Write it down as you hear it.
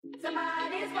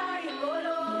Somebody's flying go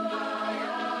low.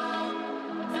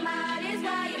 Somebody's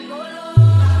flying go low.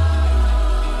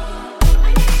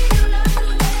 I need you love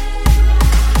today.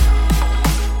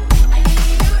 I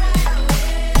need you right away.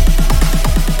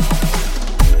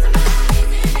 Somebody's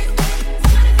in this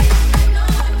way. Somebody feels like no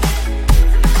one can.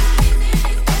 Somebody's in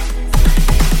this way.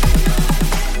 Somebody feels like no one can.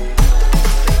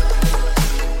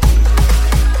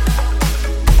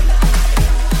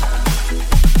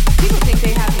 People think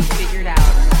they have me figured out,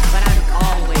 but I'm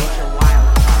always the wild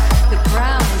card. The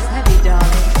ground is heavy,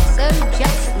 darling, so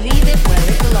just leave it where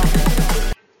it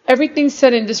belongs. Everything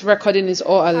said in this recording is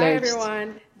all Hi alleged.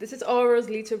 everyone, this is All Rose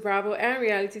Lead to Bravo and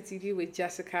Reality TV with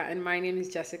Jsyka, and my name is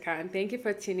Jsyka, and thank you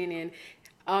for tuning in.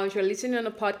 If you're listening on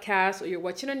a podcast or you're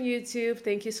watching on YouTube,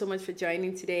 thank you so much for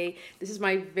joining today. This is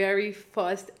my very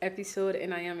first episode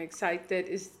and I am excited.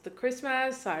 It's the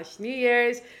Christmas/New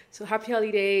Year's, so happy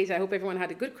holidays. I hope everyone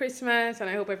had a good Christmas and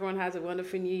I hope everyone has a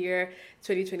wonderful New Year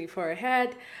 2024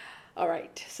 ahead. All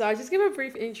right, so I'll just give a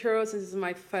brief intro since this is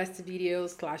my first video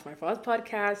 / my first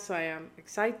podcast, so I am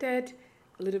excited,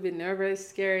 a little bit nervous,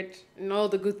 scared, and all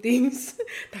the good things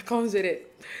that comes with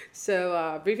it.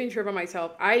 So brief intro about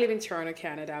myself. I live in Toronto,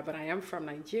 Canada, but I am from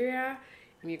Nigeria,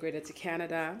 immigrated to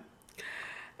Canada,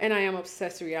 and I am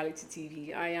obsessed with reality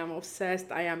TV. I am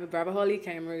obsessed. I am a Bravoholic.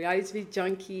 I am a reality TV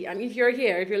junkie. And if you're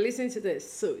here, if you're listening to this,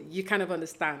 so you kind of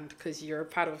understand because you're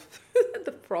part of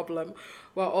the problem.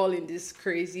 We're all in this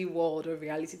crazy world of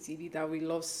reality TV that we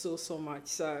love so much.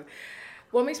 So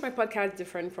what makes my podcast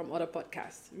different from other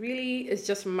podcasts? Really, it's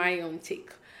just my own take.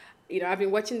 You know, I've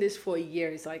been watching this for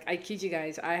years. Like, I kid you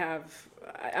guys, I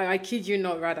kid you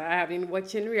not, rather. I have been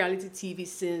watching reality TV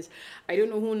since, I don't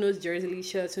know who knows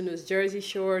Jerseylicious, who knows Jersey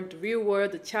Shore, The Real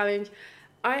World, The Challenge.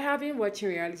 I have been watching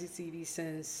reality TV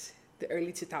since the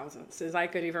early 2000s, since I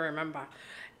could even remember.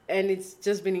 And it's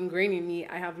just been ingrained in me.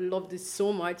 I have loved it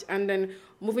so much. And then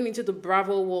moving into the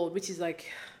Bravo world, which is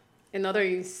like another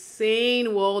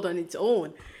insane world on its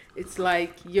own. It's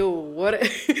like, yo, what?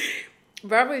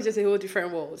 Bravo is just a whole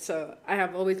different world. So I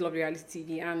have always loved reality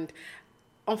TV. And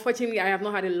unfortunately, I have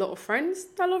not had a lot of friends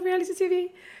that love reality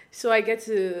TV. So I get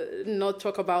to not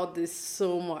talk about this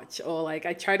so much. Or like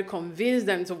I try to convince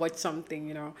them to watch something,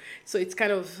 you know. So it's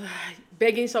kind of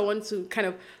begging someone to kind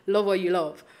of love what you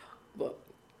love. But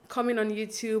coming on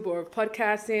YouTube or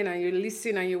podcasting and you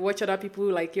listen and you watch other people,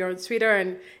 like you're on Twitter,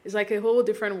 and it's like a whole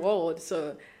different world.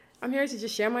 So I'm here to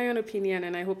just share my own opinion,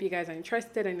 and I hope you guys are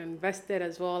interested and invested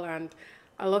as well. And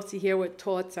I love to hear what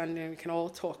thoughts, and then we can all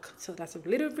talk. So that's a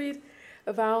little bit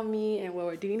about me and what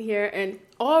we're doing here. And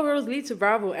all roads lead to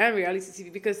Bravo and reality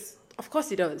TV because, of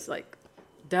course, it does. Like,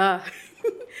 duh.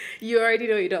 You already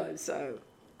know it does. So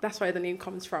that's where the name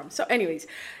comes from. So anyways,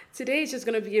 today is just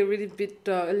going to be a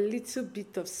little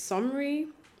bit of summary.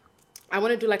 I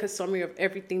want to do like a summary of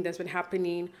everything that's been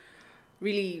happening.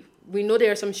 Really, we know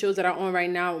there are some shows that are on right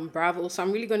now on Bravo. So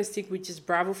I'm really going to stick with just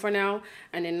Bravo for now.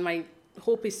 And then my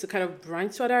hope is to kind of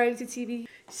branch to other reality TV.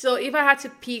 So if I had to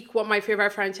pick what my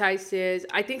favorite franchise is,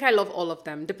 I think I love all of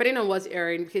them, depending on what's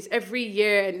airing. Because every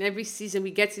year and every season,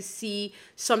 we get to see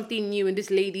something new in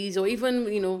these ladies. Or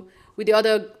even, you know, with the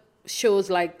other shows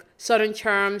like Southern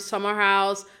Charm, Summer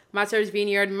House, Masters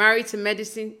Vineyard, Married to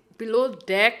Medicine, Below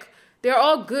Deck, they're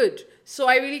all good. So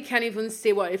I really can't even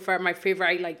say what if my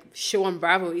favorite like show on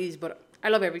Bravo is, but I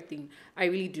love everything. I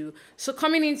really do. So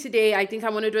coming in today, I think I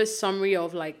want to do a summary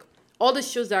of like all the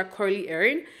shows that are currently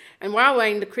airing. And while we're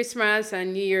in the Christmas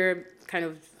and New Year kind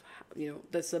of, you know,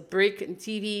 there's a break in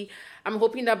TV, I'm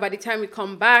hoping that by the time we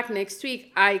come back next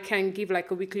week, I can give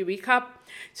like a weekly recap.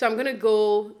 So I'm going to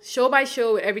go show by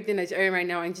show with everything that's airing right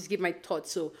now and just give my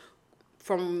thoughts. So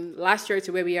from last year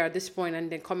to where we are at this point,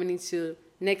 and then coming into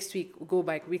next week, we'll go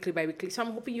by weekly. So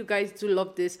I'm hoping you guys do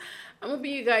love this. I'm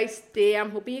hoping you guys stay. I'm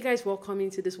hoping you guys welcome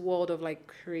into this world of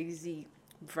like crazy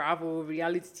Bravo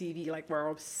reality TV. Like, we're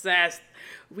obsessed.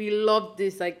 We love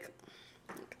this. Like,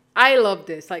 I love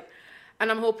this. Like, and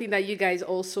I'm hoping that you guys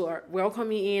also are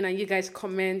welcoming in, and you guys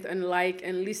comment and like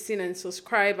and listen and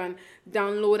subscribe and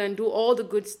download and do all the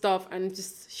good stuff and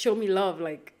just show me love.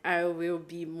 Like, I will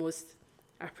be most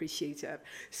appreciative.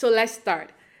 So let's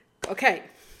start. Okay.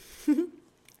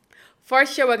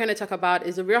 First show we're going to talk about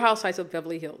is The Real Housewives of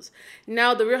Beverly Hills.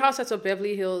 Now, The Real Housewives of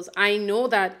Beverly Hills, I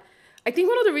think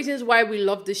one of the reasons why we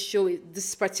love this show,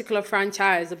 this particular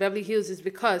franchise, The Beverly Hills, is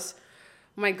because,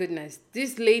 my goodness,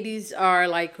 these ladies are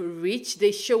like rich.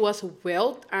 They show us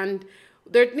wealth, and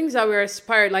there are things that we're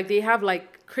inspired. Like, they have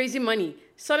like crazy money.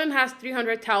 Southern has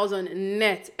 $300,000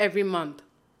 net every month.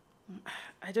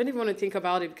 I don't even want to think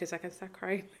about it because I can start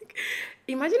crying.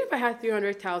 Imagine if I had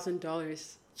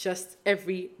 $300,000 just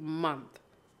every month.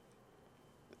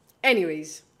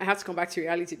 Anyways, I have to come back to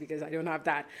reality because I don't have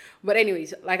that. But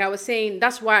anyways, like I was saying,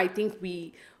 that's why I think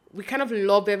we kind of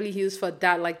love Beverly Hills for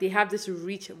that. Like they have this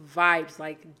rich vibes,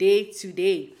 like day to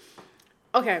day.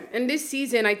 Okay, in this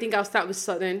season, I think I'll start with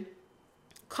Southern.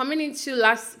 Coming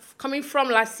from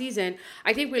last season,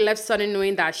 I think we left Southern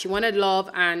knowing that she wanted love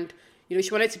and she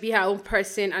wanted to be her own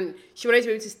person and she wanted to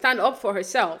be able to stand up for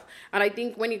herself. And I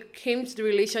think when it came to the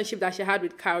relationship that she had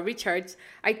with Kyle Richards,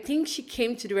 I think she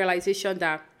came to the realization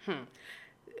that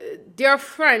they're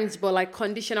friends, but like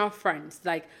conditional friends.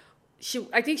 Like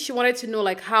I think she wanted to know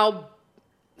like how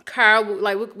Kyle,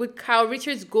 like would Kyle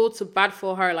Richards go to bat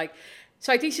for her? Like,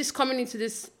 so I think she's coming into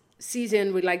this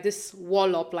season with like this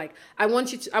wall up. Like, I want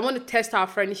to test our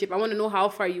friendship. I want to know how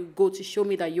far you go to show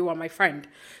me that you are my friend.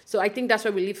 So I think that's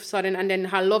why we leave Sudden, and then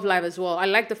her love life as well. I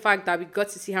like the fact that we got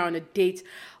to see her on a date.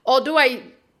 Although I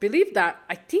believe that,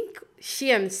 I think she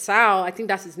and Sal, I think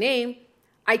that's his name,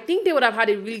 I think they would have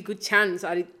had a really good chance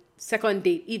at a second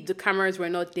date if the cameras were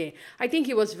not there. I think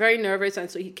he was very nervous, and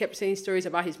so he kept saying stories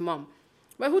about his mom.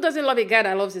 But who doesn't love a guy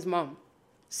that loves his mom?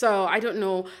 So I don't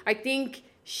know. I think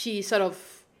she sort of,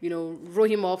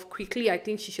 wrote him off quickly. I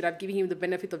think she should have given him the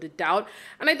benefit of the doubt.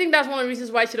 And I think that's one of the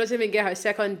reasons why she doesn't even get her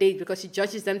second date, because she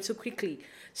judges them too quickly.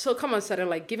 So come on, Sudden,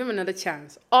 like, give him another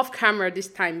chance. Off camera this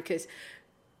time, because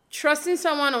trusting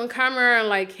someone on camera and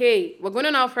like, hey, we're going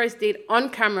on our first date on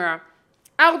camera,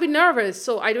 I'll be nervous.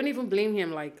 So I don't even blame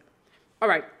him. Like, all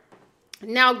right.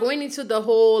 Now going into the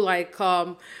whole, like,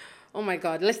 oh my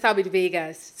God, let's start with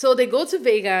Vegas. So they go to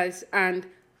Vegas, and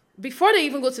before they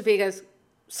even go to Vegas,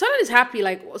 Sudden is happy,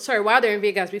 while they're in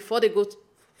Vegas, before they go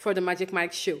for the Magic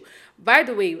Mike show. By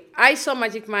the way, I saw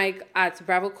Magic Mike at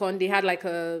BravoCon. They had like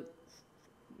a,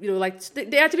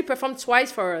 they actually performed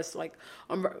twice for us, like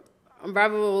on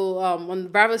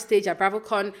Bravo stage at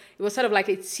BravoCon. It was sort of like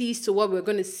a tease to what we were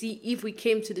going to see if we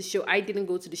came to the show. I didn't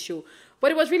go to the show,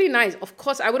 but it was really nice. Of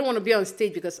course, I wouldn't want to be on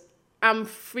stage because I'm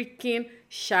freaking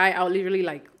shy. I'll literally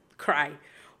like cry.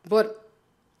 But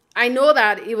I know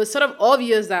that it was sort of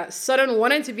obvious that Sudden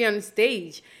wanted to be on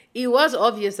stage. It was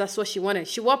obvious that's what she wanted.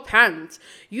 She wore pants.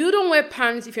 You don't wear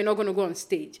pants if you're not going to go on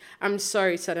stage. I'm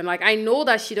sorry, Sudden. Like, I know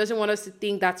that she doesn't want us to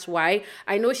think that's why.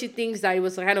 I know she thinks that it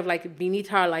was kind of like beneath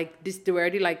her, like this, they were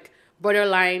already like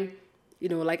borderline,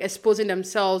 like exposing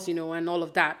themselves, and all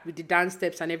of that with the dance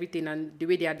steps and everything and the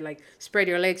way they had like spread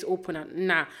your legs open. And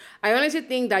nah, I honestly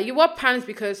think that you wore pants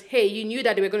because, hey, you knew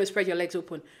that they were going to spread your legs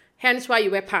open. Hence why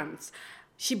you wear pants.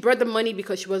 She brought the money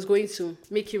because she was going to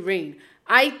make it rain.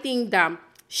 I think that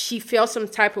she felt some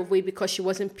type of way because she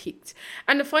wasn't picked.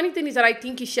 And the funny thing is that I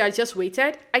think if she had just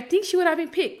waited, I think she would have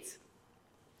been picked.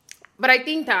 But I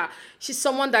think that she's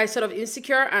someone that is sort of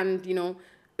insecure, and,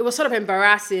 it was sort of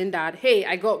embarrassing that, hey,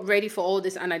 I got ready for all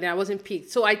this and then I wasn't picked.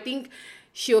 So I think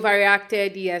she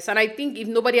overreacted, yes. And I think if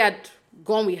nobody had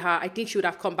gone with her, I think she would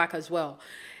have come back as well.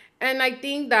 And I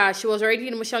think that she was already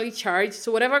emotionally charged.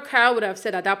 So whatever Kyle would have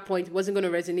said at that point wasn't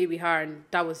going to resonate with her. And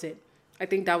that was it. I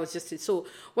think that was just it. So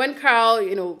when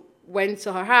Kyle, went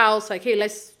to her house, like, hey,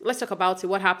 let's talk about it.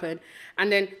 What happened?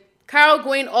 And then Kyle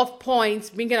going off points,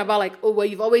 thinking about like, oh, well,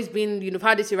 you've always been, you've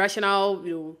had this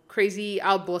irrational, crazy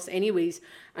outburst anyways.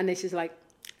 And then she's like,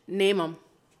 name them.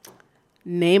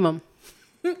 Name them.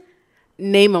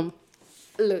 Name them.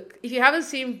 Look, if you haven't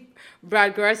seen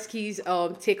Brad Goreski's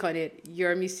take on it,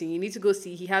 you're missing. You need to go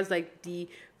see. He has like the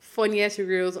funniest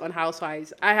reels on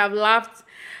Housewives. I have laughed.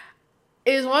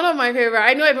 It's one of my favorite.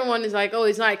 I know everyone is like, oh,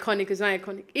 it's not iconic. It's not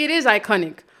iconic. It is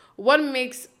iconic. What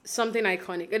makes something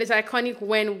iconic? It is iconic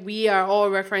when we are all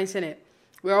referencing it.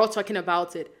 We're all talking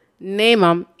about it. Name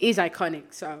 'em is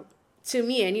iconic. So to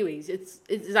me, anyways, it's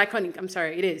iconic. I'm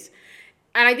sorry, it is.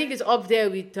 And I think it's up there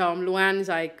with Luann's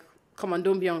like, come on,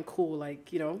 don't be uncool,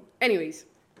 like, Anyways,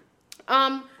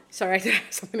 sorry, I have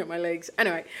something on my legs.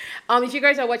 Anyway, if you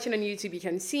guys are watching on YouTube, you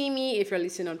can see me. If you're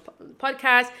listening on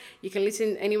podcast, you can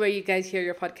listen anywhere you guys hear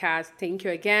your podcast. Thank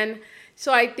you again.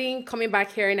 So I think coming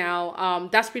back here now,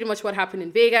 that's pretty much what happened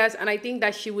in Vegas. And I think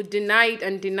that she would deny it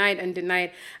and deny it and deny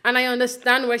it. And I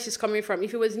understand where she's coming from.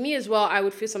 If it was me as well, I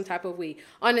would feel some type of way,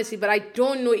 honestly. But I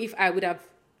don't know if I would have,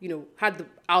 had the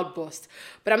outburst.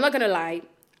 But I'm not going to lie.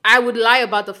 I would lie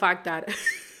about the fact that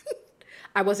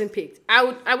I wasn't picked. I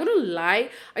wouldn't lie.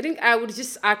 I think I would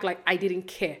just act like I didn't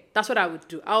care. That's what I would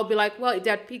do. I would be like, well, if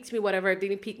that picked me, whatever.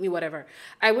 Didn't pick me, whatever.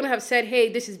 I wouldn't have said,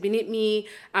 hey, this is beneath me.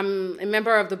 I'm a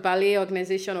member of the ballet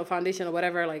organization or foundation or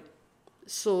whatever. Like,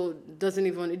 so it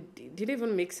didn't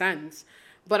even make sense.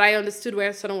 But I understood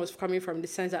where someone was coming from in the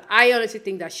sense that I honestly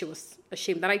think that she was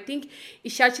ashamed. And I think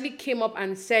if she actually came up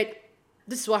and said,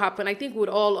 this is what happened, I think we would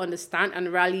all understand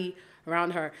and rally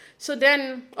around her. So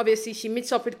then, obviously, she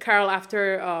meets up with Carl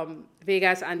after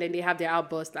Vegas, and then they have their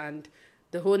outburst and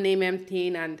the whole name M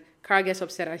thing, and Carl gets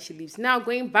upset and she leaves. Now,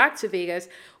 going back to Vegas,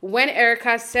 when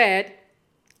Erica said,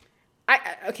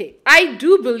 I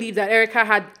do believe that Erica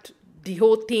had the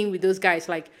whole thing with those guys.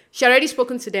 Like, she already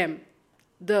spoken to them,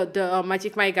 the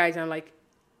Magic Mike guys, and like,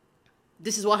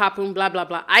 this is what happened, blah, blah,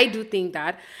 blah. I do think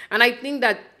that. And I think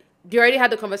that they already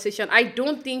had the conversation. I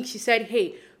don't think she said,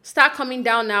 hey, start coming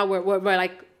down now. We're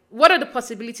like, what are the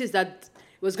possibilities that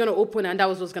it was going to open and that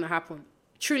was what's going to happen?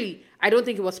 Truly, I don't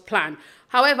think it was planned.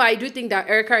 However, I do think that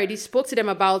Erica already spoke to them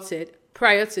about it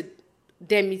prior to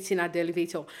them meeting at the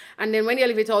elevator. And then when the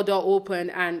elevator door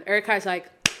opened and Erica is like,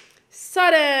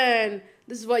 Sudden,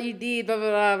 this is what you did, blah, blah,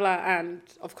 blah, blah. And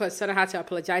of course, Sudden had to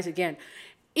apologize again.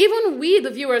 Even we,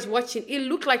 the viewers watching, it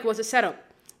looked like it was a setup.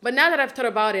 But now that I've thought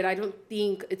about it, I don't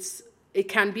think it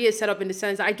can be a setup in the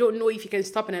sense, I don't know if you can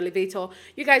stop an elevator.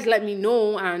 You guys let me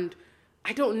know, and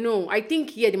I don't know. I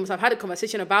think, yeah, they must have had a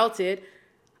conversation about it.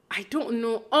 I don't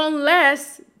know,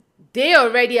 unless they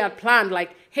already had planned,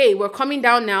 like, hey, we're coming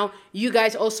down now. You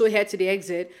guys also head to the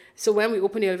exit. So when we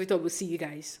open the elevator, we'll see you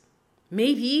guys.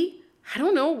 Maybe. I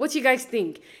don't know. What do you guys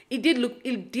think? It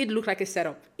did look like a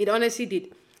setup. It honestly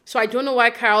did. So I don't know why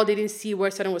Carl didn't see where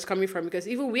Sudden was coming from, because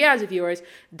even we as viewers,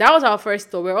 that was our first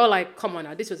thought. We're all like, come on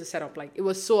now, this was a setup. Like, it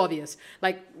was so obvious.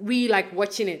 Like, we like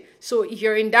watching it. So if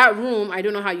you're in that room, I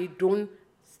don't know how you don't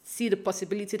see the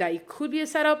possibility that it could be a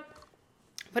setup.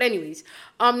 But anyways,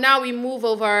 now we move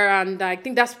over, and I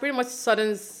think that's pretty much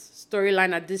Sudden's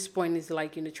storyline at this point, is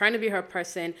like, trying to be her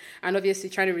person and obviously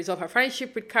trying to resolve her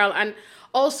friendship with Carl. And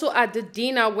also at the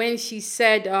dinner, when she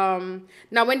said,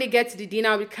 now when they get to the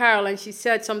dinner with Carl, and she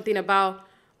said something about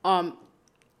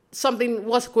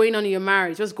what's going on in your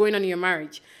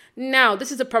marriage. Now,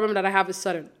 this is the problem that I have with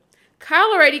Sudden.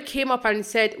 Carl already came up and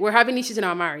said, we're having issues in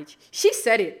our marriage. She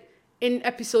said it in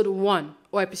episode 1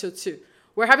 or episode 2.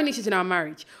 We're having issues in our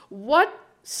marriage. What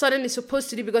Sudden is supposed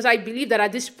to do, because I believe that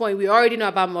at this point, we already know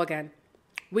about Morgan.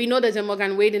 We know there's a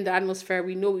Morgan Wade in the atmosphere.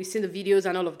 We know, we've seen the videos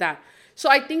and all of that. So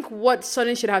I think what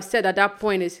Sudden should have said at that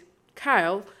point is,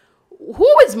 Kyle,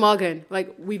 who is Morgan?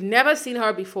 Like, we've never seen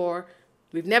her before.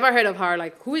 We've never heard of her.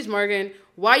 Like, who is Morgan?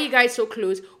 Why are you guys so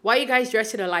close? Why are you guys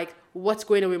dressing alike? What's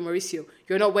going on with Mauricio?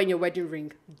 You're not wearing your wedding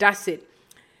ring. That's it.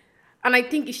 And I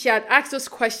think if she had asked those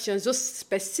questions, those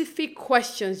specific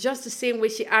questions, just the same way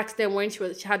she asked them when she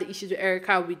had the issues with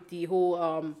Erica with the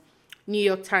whole New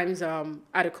York Times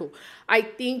article, I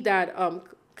think that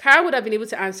Kara would have been able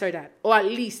to answer that, or at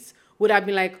least would have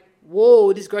been like,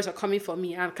 whoa, these girls are coming for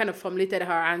me, and kind of formulated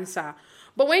her answer.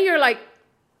 But when you're like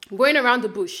going around the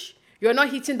bush, you're not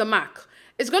hitting the mark,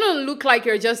 it's going to look like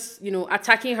you're just,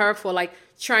 attacking her for like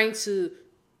trying to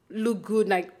look good,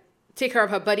 like take care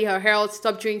of her body, her health,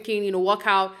 stop drinking, work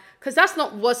out. Because that's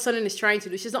not what Sudden is trying to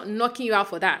do. She's not knocking you out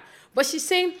for that. But she's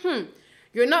saying,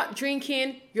 you're not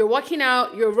drinking, you're working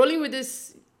out, you're rolling with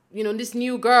this, this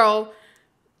new girl.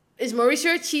 Is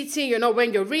Mauricio cheating? You're not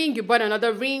wearing your ring, you bought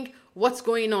another ring. What's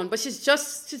going on? But she's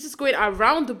just going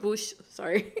around the bush.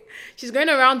 Sorry. She's going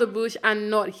around the bush and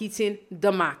not hitting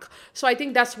the mark. So I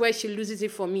think that's where she loses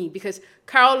it for me, because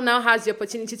Carol now has the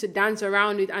opportunity to dance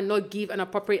around it and not give an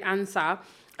appropriate answer.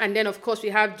 And then, of course, we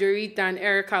have Dorita and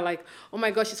Erica like, oh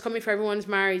my gosh, she's coming for everyone's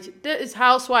marriage. This is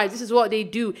Housewives. This is what they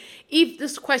do. If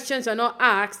these questions are not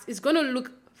asked, it's going to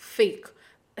look fake.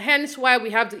 Hence why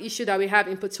we have the issue that we have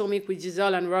in Potomac with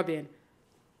Giselle and Robin.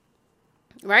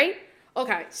 Right?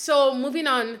 Okay, so moving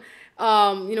on,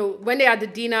 when they had the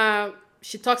dinner,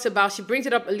 she brings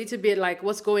it up a little bit, like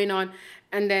what's going on.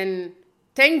 And then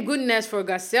thank goodness for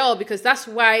Garcelle, because that's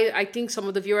why I think some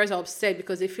of the viewers are upset,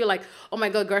 because they feel like, oh my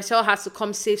God, Garcelle has to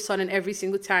come save Sudden every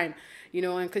single time,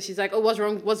 and because she's like, oh, what's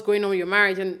wrong? What's going on with your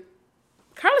marriage? And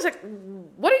Carla's like,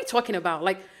 what are you talking about?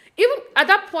 Like, even at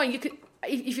that point, you could,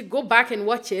 if you go back and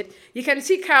watch it, you can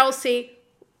see Carl say,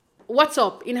 what's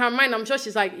up? In her mind, I'm sure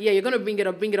she's like, yeah, you're going to bring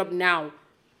it up now.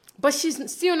 But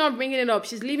she's still not bringing it up.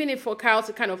 She's leaving it for Carl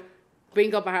to kind of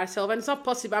bring up by herself. And it's not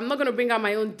possible. I'm not going to bring out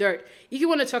my own dirt. If you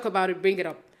want to talk about it, bring it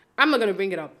up. I'm not going to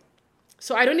bring it up.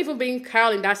 So I don't even bring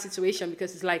Carl in that situation,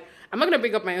 because it's like, I'm not going to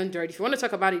bring up my own dirt. If you want to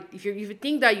talk about it, if you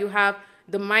think that you have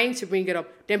the mind to bring it up,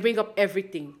 then bring up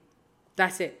everything.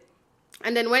 That's it.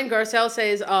 And then when Garcelle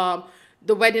says,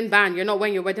 the wedding band, you're not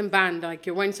wearing your wedding band, like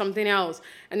you're wearing something else.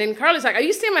 And then Carl is like, are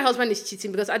you saying my husband is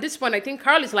cheating? Because at this point, I think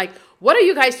Carl is like, what are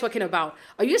you guys talking about?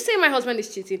 Are you saying my husband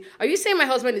is cheating? Are you saying my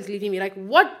husband is leaving me? Like,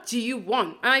 what do you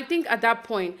want? And I think at that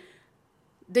point,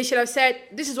 they should have said,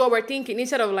 this is what we're thinking,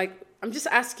 instead of like, I'm just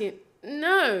asking.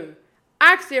 No,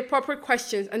 ask the appropriate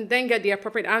questions and then get the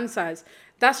appropriate answers.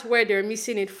 That's where they're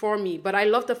missing it for me. But I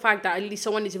love the fact that at least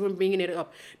someone is even bringing it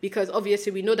up, because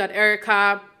obviously we know that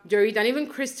Erica, Dorit, and even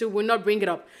Crystal will not bring it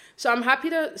up. So I'm happy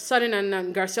that Sudden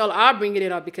and Garcelle are bringing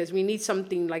it up, because we need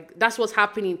something like that's what's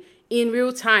happening in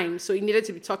real time. So it needed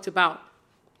to be talked about.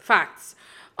 Facts.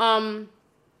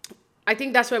 I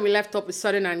think that's where we left off with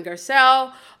Sudden and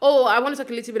Garcelle. Oh, I want to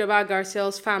talk a little bit about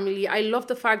Garcelle's family. I love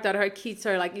the fact that her kids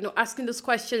are like, asking those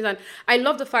questions. And I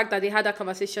love the fact that they had that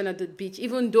conversation at the beach,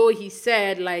 even though he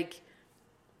said like,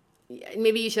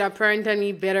 maybe you should have parented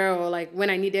me better, or like when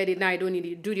I needed it, now I don't need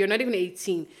it. Dude, you're not even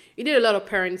 18. You did a lot of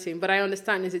parenting, but I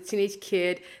understand as a teenage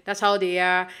kid, that's how they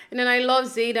are. And then I love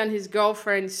Zayd and his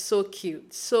girlfriend. So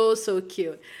cute. So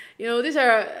cute. These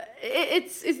are,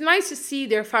 it's nice to see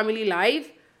their family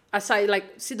life. Aside, like,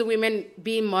 see the women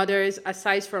being mothers,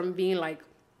 aside from being like,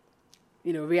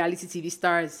 reality TV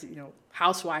stars,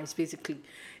 housewives, basically.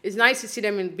 It's nice to see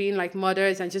them in being like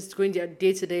mothers and just going their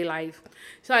day-to-day life.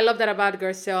 So I love that about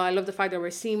Garcelle. I love the fact that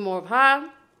we're seeing more of her.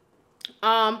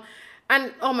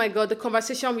 And oh my God, the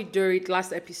conversation with Dorit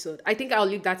last episode. I think I'll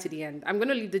leave that to the end. I'm going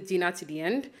to leave the dinner to the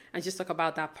end and just talk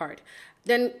about that part.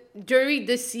 Then Dorit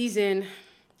this season,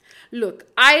 look,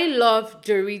 I love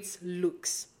Dorit's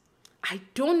looks. I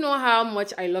don't know how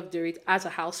much I love Dorit as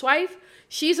a housewife.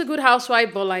 She's a good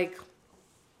housewife, but like,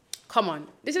 come on.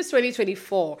 This is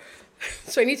 2024.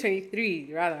 2023,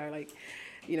 rather. Like,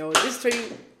 this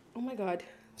is oh my God.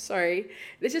 Sorry.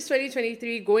 This is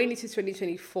 2023 going into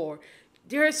 2024.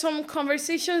 There are some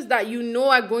conversations that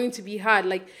are going to be hard.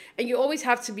 Like, and you always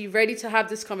have to be ready to have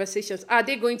these conversations. Are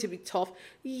they going to be tough?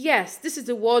 Yes, this is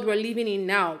the world we're living in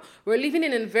now. We're living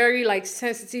in a very like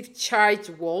sensitive, charged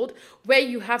world where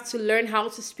you have to learn how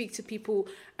to speak to people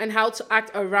and how to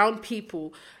act around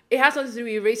people. It has nothing to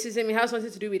do with racism. It has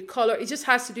nothing to do with color. It just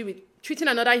has to do with treating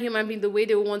another human being the way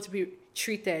they want to be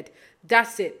treated.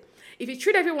 That's it. If you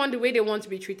treat everyone the way they want to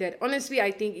be treated, honestly,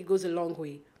 I think it goes a long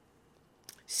way.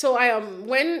 So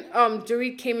when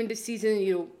Dorit came in this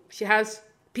season, she has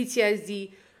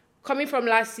PTSD coming from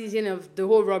last season of the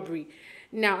whole robbery.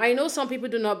 Now, I know some people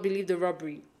do not believe the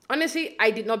robbery. Honestly,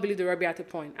 I did not believe the robbery at the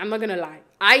point. I'm not going to lie.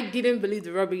 I didn't believe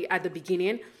the robbery at the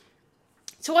beginning.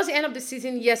 Towards the end of the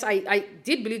season, yes, I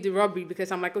did believe the robbery,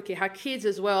 because I'm like, okay, her kids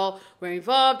as well were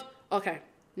involved. Okay.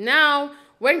 Now,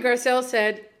 when Garcelle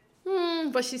said,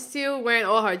 but she's still wearing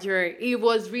all her jewelry, it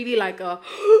was really like a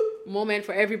moment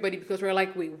for everybody, because we're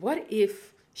like, wait, what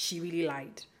if she really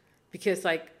lied? Because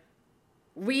like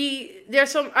there's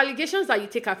some allegations that you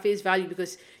take at face value,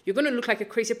 because you're going to look like a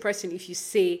crazy person if you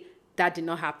say that did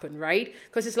not happen, right?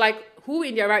 Because it's like, who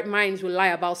in their right minds will lie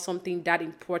about something that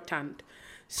important?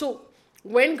 So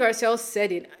when Garcelle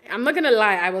said it, I'm not going to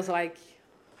lie, I was like,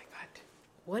 oh my God,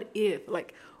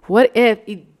 what if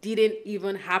it didn't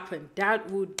even happen? That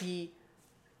would be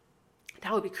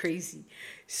crazy.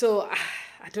 So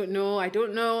I don't know. I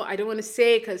don't want to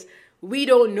say, because we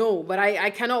don't know. But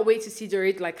I cannot wait to see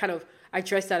Dorit like kind of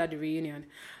address that at the reunion.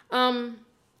 But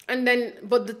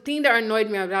the thing that annoyed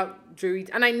me about Dorit,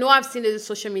 and I know I've seen it on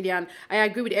social media, and I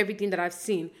agree with everything that I've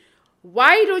seen.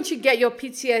 Why don't you get your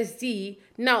PTSD?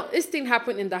 Now, this thing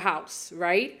happened in the house,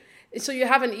 right? So you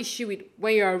have an issue with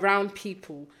when you're around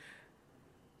people.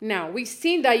 Now, we've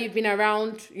seen that you've been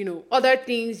around, other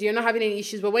things, you're not having any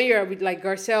issues. But when you're with like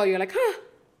Garcelle, you're like,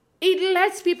 it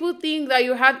lets people think that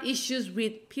you have issues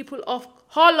with people of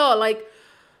color. Like,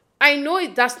 I know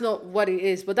that's not what it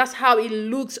is, but that's how it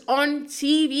looks on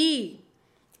TV.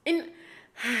 And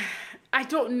I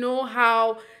don't know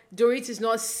how Dorit is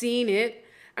not seeing it.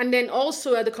 And then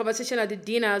also at the conversation at the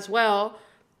dinner as well.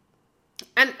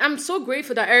 And I'm so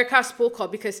grateful that Erica spoke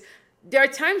up, because there are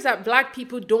times that Black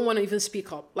people don't want to even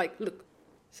speak up. Like, look,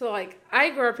 so like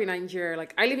I grew up in Nigeria.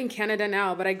 Like, I live in Canada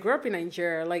now, but I grew up in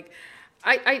Nigeria. Like,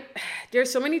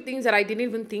 there's so many things that I didn't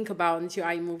even think about until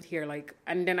I moved here. Like,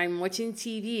 and then I'm watching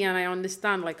TV and I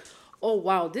understand, like, oh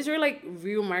wow, these are like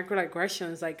real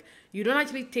microaggressions. Like, you don't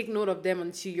actually take note of them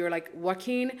until you're like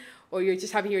working, or you're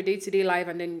just having your day-to-day life,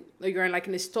 and then you're in like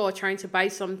in a store trying to buy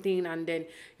something, and then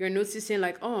you're noticing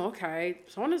like, oh, okay,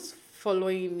 someone is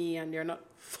following me and they're not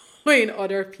following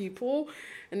other people.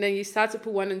 And then you start to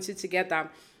put one and two together.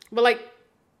 But like,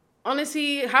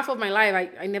 honestly, half of my life,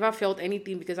 I never felt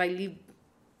anything, because I live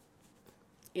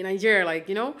in Nigeria, like,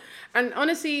 and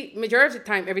honestly, majority of the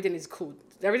time, everything is cool.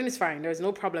 Everything is fine. There's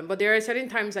no problem. But there are certain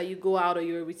times that you go out or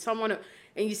you're with someone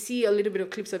and you see a little bit of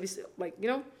clips of it, like,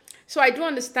 So I do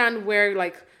understand where,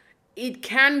 like, it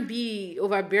can be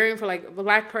overbearing for, like, a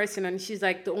Black person. And she's,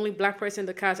 like, the only Black person in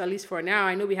the cast, at least for now.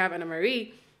 I know we have Anna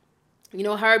Marie.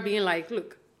 Her being like,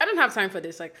 look, I don't have time for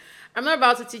this. Like, I'm not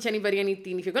about to teach anybody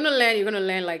anything. If you're going to learn, you're going to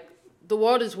learn, like, the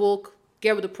world is woke.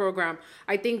 Get with the program.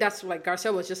 I think that's like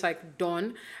Garcia was just like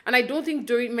done, and I don't think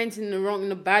Dorit meant it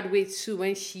in a bad way too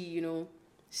when she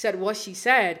said what she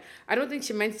said. I don't think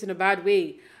she meant it in a bad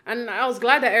way, and I was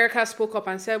glad that Erica spoke up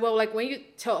and said, well, like when you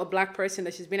tell a black person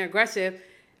that she's being aggressive,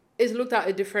 it's looked at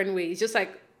a different way. It's just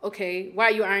like, okay, why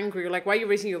are you angry? Like, why are you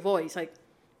raising your voice? Like,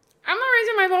 I'm not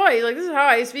raising my voice. Like, this is how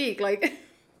I speak. Like,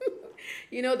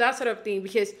 that sort of thing.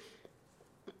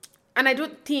 And I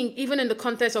don't think, even in the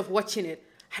context of watching it,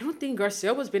 I don't think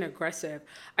Garcia was being aggressive.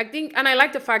 I think, and I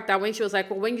like the fact that when she was like,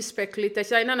 well, when you speculated,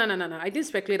 she's like, no. I didn't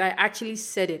speculate. I actually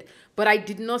said it. But I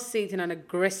did not say it in an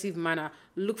aggressive manner.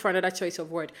 Look for another choice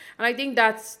of word. And I think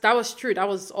that was true. That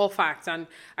was all facts. And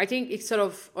I think it sort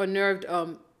of unnerved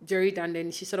Dorit, and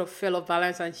then she sort of fell off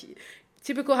balance. And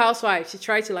typical housewife, she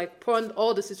tried to like pawn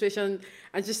all the situation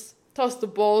and just toss the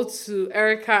ball to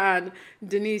Erica and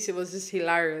Denise. It was just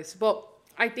hilarious. But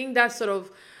I think that sort of,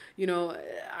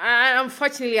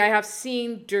 unfortunately, I have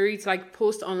seen Dorit like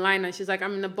post online, and she's like,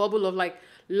 I'm in a bubble of like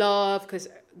love, because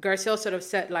Garcelle sort of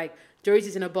said like Dorit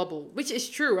is in a bubble, which is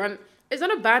true, and it's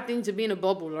not a bad thing to be in a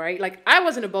bubble, right? Like I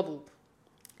was in a bubble,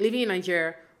 living in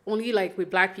Nigeria, only like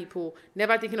with black people,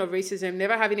 never thinking of racism,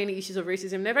 never having any issues of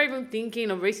racism, never even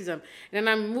thinking of racism. And then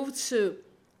I moved to,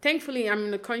 thankfully, I'm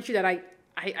in a country that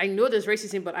I know there's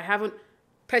racism, but I haven't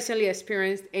personally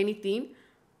experienced anything,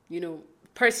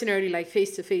 personally, like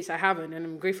face to face. I haven't, and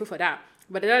I'm grateful for that.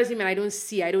 But that doesn't mean I don't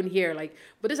see, I don't hear. Like,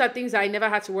 but these are things that I never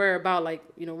had to worry about, like,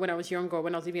 when I was younger,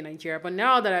 when I was living in Nigeria. But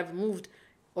now that I've moved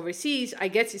overseas, I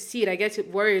get to see it. I get to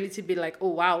worry a little bit, like, oh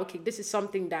wow, okay, this is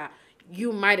something that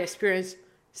you might experience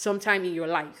sometime in your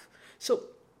life. So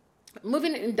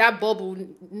moving in that bubble,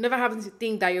 never having to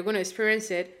think that you're going to experience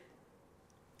it,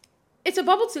 it's a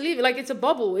bubble to live. Like, it's a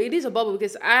bubble. It is a bubble,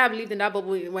 because I have lived in that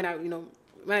bubble when I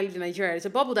lived in Nigeria. It's a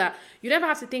bubble that you never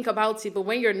have to think about it, but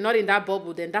when you're not in that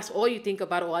bubble, then that's all you think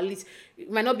about, or at least it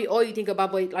might not be all you think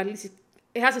about, but at least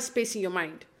it has a space in your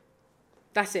mind.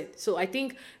 That's it. So I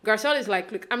think Garcelle is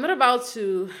like, look, I'm not about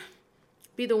to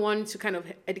be the one to kind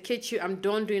of educate you. I'm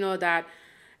done doing all that.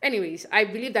 Anyways, I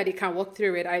believe that they can walk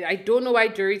through it. I don't know why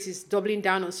Dorit is doubling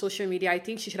down on social media. I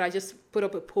think she should have just put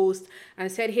up a post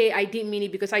and said, hey, I didn't mean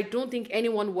it, because I don't think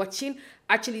anyone watching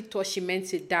actually thought she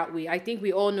meant it that way. I think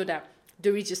we all know that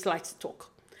Dorit just likes to talk.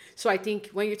 So I think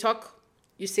when you talk,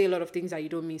 you say a lot of things that you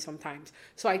don't mean sometimes.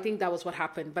 So I think that was what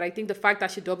happened. But I think the fact that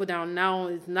she doubled down now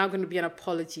is now going to be an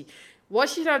apology. What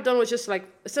she should have done was just like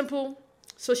a simple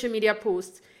social media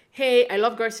post. Hey, I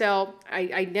love Garcelle.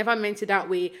 I never meant it that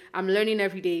way. I'm learning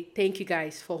every day. Thank you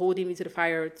guys for holding me to the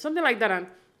fire. Something like that. And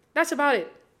that's about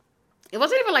it. It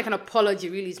wasn't even like an apology,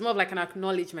 really. It's more of like an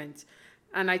acknowledgement.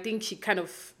 And I think she kind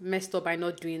of messed up by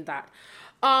not doing that.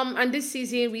 And this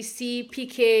season, we see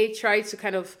PK try to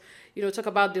kind of, talk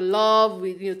about the love,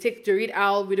 with, take Dorit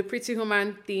out with the pretty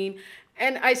woman thing.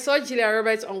 And I saw Julia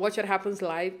Roberts on Watch What Happens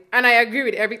Live, and I agree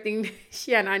with everything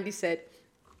she and Andy said.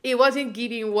 It wasn't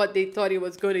giving what they thought it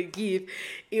was going to give.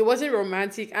 It wasn't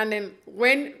romantic. And then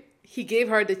when he gave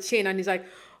her the chain, and he's like,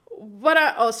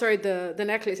 the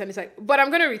necklace, and he's like, but I'm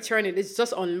going to return it. It's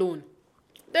just on loan.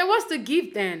 Then what's the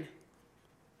gift then?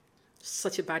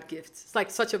 Such a bad gift. It's like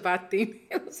such a bad thing.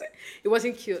 It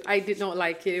wasn't cute. I did not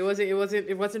like it.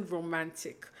 It wasn't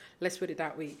romantic. Let's put it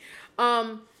that way.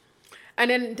 And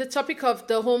then the topic of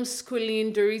the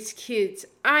homeschooling Dorit's kids.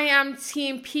 I am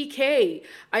team PK.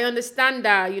 I understand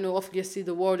that, obviously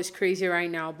the world is crazy right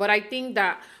now. But I think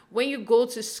that when you go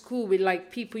to school with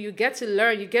like people, you get to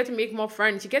learn, you get to make more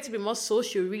friends, you get to be more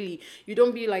social, really. You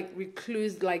don't be like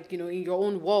recluse, like, in your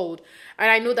own world. And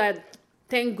I know that,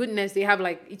 thank goodness, they have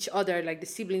like each other, like the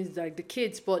siblings, like the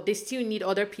kids, but they still need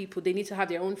other people. They need to have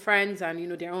their own friends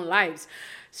and, their own lives.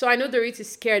 So I know Dorit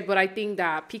is scared, but I think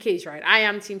that PK is right. I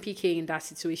am team PK in that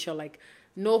situation. Like,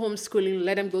 no homeschooling,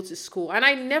 let them go to school. And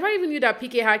I never even knew that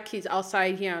PK had kids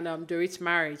outside here and Dorit's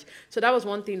marriage. So that was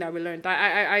one thing that we learned.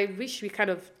 I wish we kind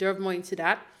of delved more into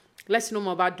that. Let's know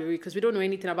more about Dorit, because we don't know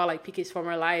anything about like PK's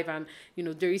former life and,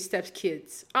 Dorit's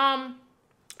stepkids.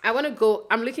 I want to go,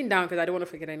 I'm looking down because I don't want to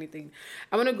forget anything.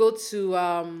 I want to go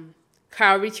to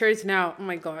Kyle Richards now. Oh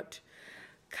my God.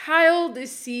 Kyle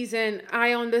this season,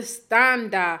 I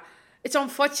understand that it's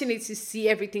unfortunate to see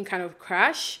everything kind of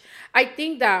crash. I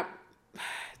think that,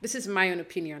 this is my own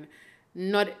opinion,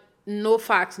 no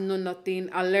facts, no nothing,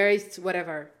 alert,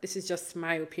 whatever. This is just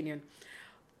my opinion.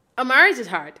 A marriage is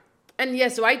hard. And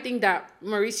yes, so I think that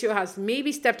Mauricio has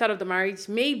maybe stepped out of the marriage,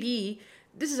 maybe.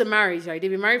 This is a marriage, right? They've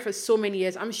been married for so many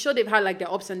years. I'm sure they've had like their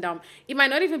ups and downs. It might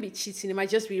not even be cheating. It might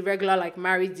just be regular like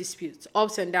marriage disputes,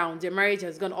 ups and downs. Their marriage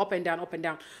has gone up and down, up and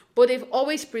down. But they've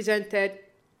always presented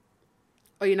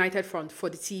or united front for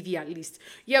the TV at least.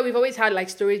 Yeah, we've always had like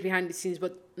stories behind the scenes,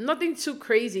 but nothing too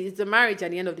crazy. It's the marriage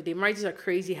at the end of the day. Marriages are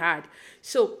crazy hard.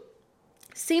 So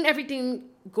seeing everything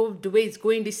go the way it's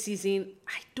going this season,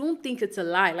 I don't think it's a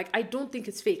lie. Like, I don't think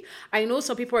it's fake. I know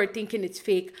some people are thinking it's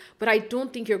fake, but I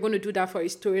don't think you're going to do that for a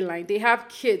storyline. They have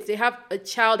kids. They have a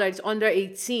child that is under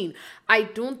 18. I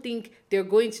don't think they're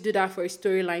going to do that for a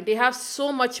storyline. They have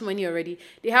so much money already.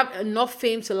 They have enough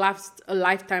fame to last a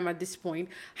lifetime at this point.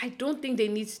 I don't think they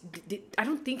need, I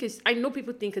don't think it's, I know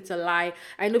people think it's a lie.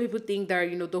 I know people think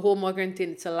that, the whole Morgan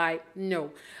thing, it's a lie.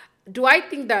 No. Do I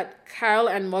think that Kyle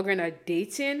and Morgan are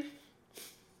dating?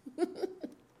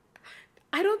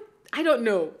 I don't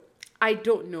know. I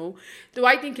don't know. Do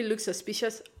I think it looks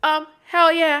suspicious?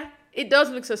 Hell yeah. It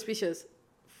does look suspicious.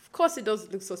 Of course it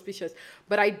does look suspicious.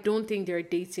 But I don't think they're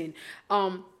dating.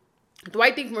 Do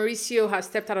I think Mauricio has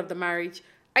stepped out of the marriage?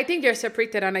 I think they're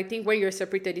separated, and I think when you're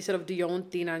separated, you sort of do your own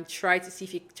thing and try to see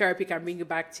if therapy can bring you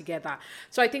back together.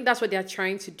 So I think that's what they're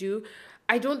trying to do.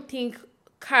 I don't think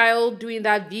Kyle doing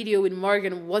that video with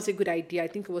Morgan was a good idea. I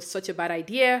think it was such a bad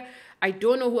idea. I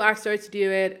don't know who asked her to do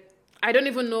it. I don't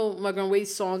even know Morgan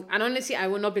Wade's song. And honestly, I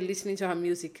will not be listening to her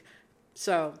music.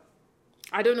 So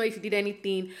I don't know if he did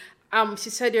anything. She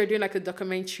said they're doing like a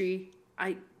documentary.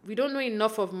 We don't know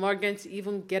enough of Morgan to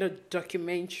even get a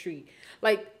documentary.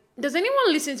 Like, does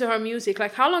anyone listen to her music?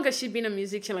 Like, how long has she been a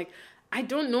musician? Like, I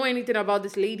don't know anything about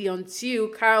this lady until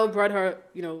Kyle brought her,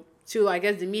 to, I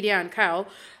guess, the media and Kyle,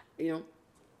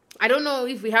 I don't know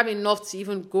if we have enough to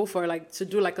even go for to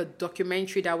do like a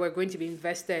documentary that we're going to be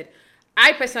invested.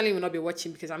 I personally will not be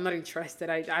watching because I'm not interested.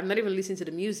 I'm not even listening to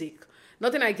the music.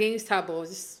 Nothing against her, but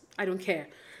I don't care.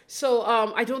 So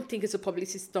I don't think it's a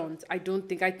publicity stunt. I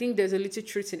think there's a little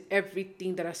truth in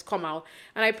everything that has come out.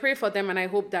 And I pray for them, and I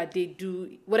hope that they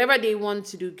do whatever they want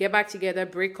to do, get back together,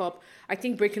 break up. I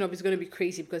think breaking up is going to be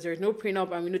crazy because there's no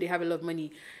prenup and we know they have a lot of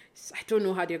money. So I don't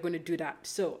know how they're going to do that.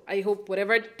 So I hope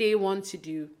whatever they want to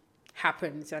do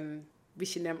happens, and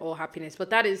wishing them all happiness. But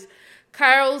that is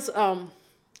Kyle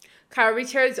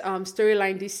Richards'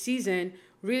 storyline this season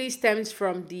really stems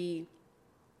from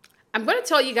I'm going to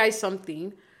tell you guys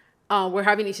something. We're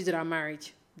having issues in our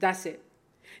marriage. That's it.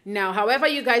 Now, however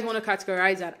you guys want to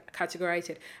categorize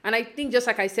it. And I think, just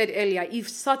like I said earlier, if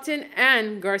Sutton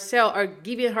and Garcelle are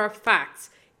giving her facts,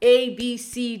 A, B,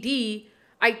 C, D,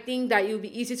 I think that it will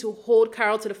be easy to hold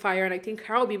Carol to the fire, and I think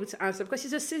Carol will be able to answer because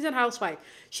she's a seasoned housewife.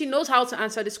 She knows how to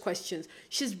answer these questions.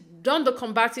 She's done the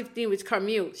combative thing with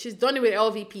Camille. She's done it with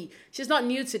LVP. She's not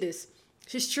new to this.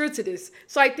 She's true to this.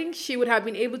 So I think she would have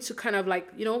been able to kind of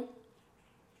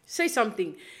say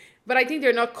something. But I think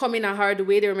they're not coming at her the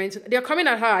way they're meant to. They're coming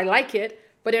at her. I like it,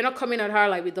 but they're not coming at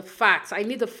her with the facts. I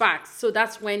need the facts. So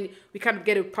that's when we kind of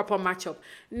get a proper matchup.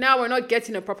 Now we're not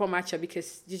getting a proper matchup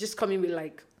because you're just coming with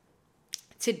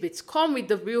tidbits. Come with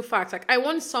the real facts. I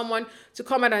want someone to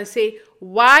come out and say,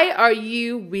 why are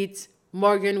you with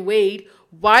Morgan Wade?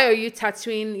 Why are you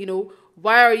tattooing?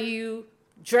 Why are you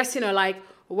dressing alike?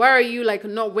 Why are you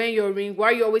not wearing your ring? Why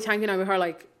are you always hanging out with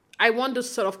her? I want those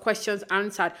sort of questions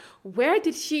answered. Where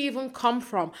did she even come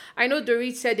from? I know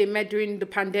Dorit said they met during the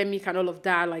pandemic and all of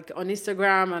that, on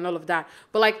Instagram and all of that.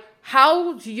 But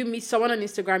how do you meet someone on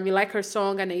Instagram, you like her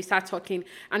song, and then you start talking,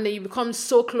 and then you become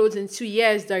so close in 2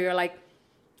 years that you're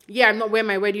yeah, I'm not wearing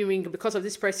my wedding ring because of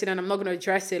this person and I'm not going to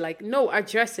address it. No,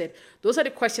 address it. Those are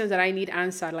the questions that I need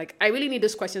answered. I really need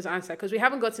those questions answered because we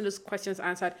haven't gotten those questions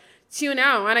answered till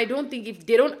now. And I don't think if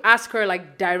they don't ask her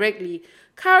directly,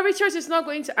 Kyle Richards is not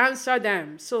going to answer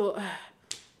them. So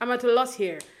I'm at a loss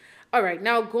here. All right,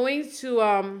 now going to,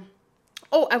 I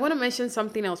want to mention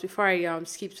something else before I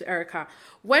skip to Erica.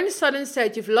 When Sutton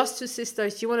said, you've lost 2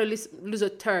 sisters, do you want to lose a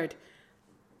third?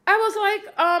 I was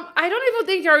I don't even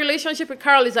think your relationship with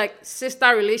Carol is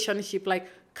sister relationship.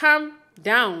 Calm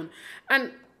down.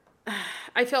 And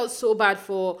I felt so bad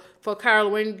for Carol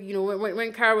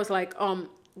when Carol was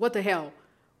what the hell?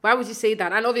 Why would you say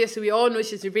that? And obviously we all know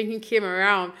she's bringing Kim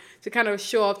around to kind of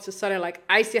show up to Sutton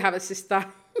I still have a sister.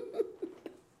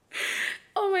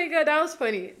 Oh my God, that was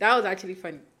funny. That was actually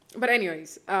funny. But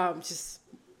anyways, just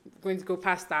going to go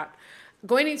past that.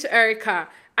 Going into Erica.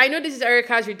 I know this is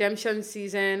Erica's redemption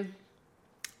season.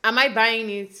 Am I buying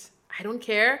it? I don't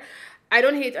care. I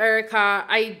don't hate Erica.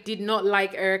 I did not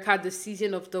like Erica the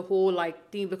season of the whole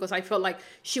thing because I felt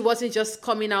she wasn't just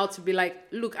coming out to be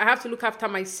look, I have to look after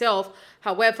myself.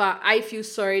 However, I feel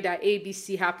sorry that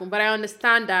ABC happened, but I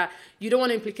understand that you don't want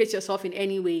to implicate yourself in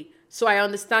any way. So I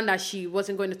understand that she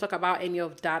wasn't going to talk about any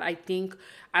of that, I think.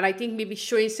 And I think maybe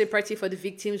showing sympathy for the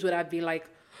victims would have been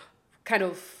kind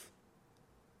of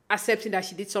accepting that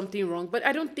she did something wrong. But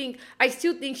I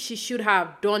still think she should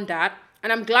have done that.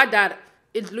 And I'm glad that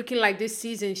it's looking like this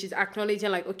season she's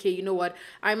acknowledging like, okay, you know what,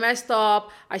 I messed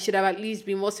up, I should have at least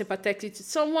been more sympathetic to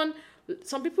someone.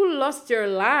 Some people lost their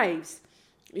lives,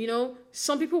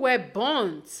 some people were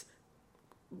burnt,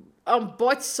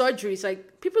 bought surgeries,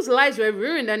 like people's lives were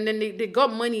ruined, and then they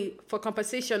got money for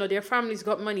compensation, or their families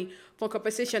got money for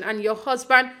compensation, and your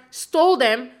husband stole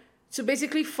them to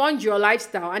basically fund your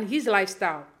lifestyle and his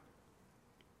lifestyle.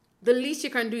 The least you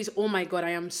can do is, oh my God,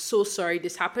 I am so sorry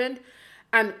this happened.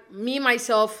 And me,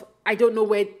 myself, I don't know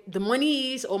where the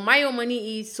money is or my own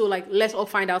money is. So like, let's all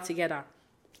find out together.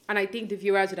 And I think the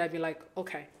viewers would have been like,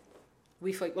 okay,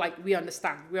 we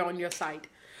understand. We're on your side.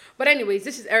 But anyways,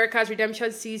 this is Erica's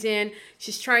redemption season.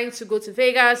 She's trying to go to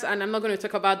Vegas. And I'm not going to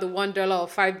talk about the $1 or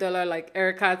 $5 like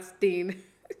Erica's thing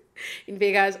in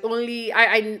Vegas. Only,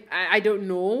 I don't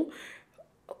know.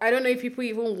 I don't know if people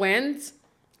even went.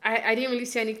 I didn't really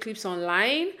see any clips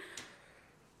online.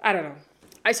 I don't know.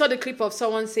 I saw the clip of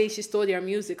someone say she stole their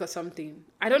music or something.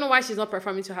 I don't know why she's not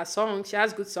performing to her song. She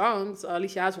has good songs, or at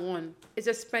least she has one. It's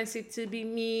expensive to be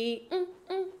me.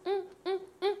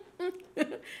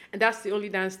 And that's the only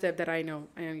dance step that I know.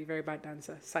 I am a very bad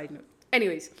dancer. Side note.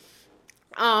 Anyways.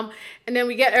 And then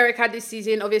we get Erica this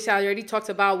season. Obviously, I already talked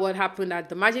about what happened at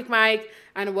the Magic Mike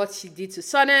and what she did to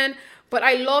Sutton. But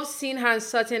I love seeing her and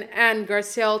Sutton and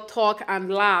Garcelle talk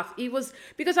and laugh. It was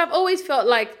because I've always felt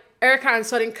like Erica and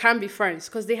Sutton can be friends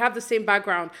because they have the same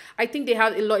background. I think they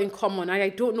have a lot in common. I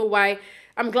don't know why.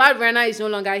 I'm glad Rena is no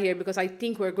longer here because I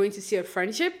think we're going to see a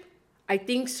friendship. I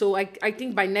think so. I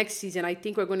think by next season, I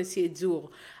think we're going to see a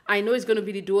duo. I know it's going to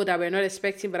be the duo that we're not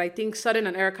expecting, but I think Sutton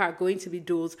and Erica are going to be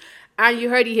duos. And you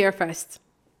heard it here first.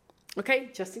 Okay?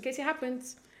 Just in case it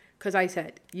happens. Because I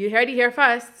said, you heard it here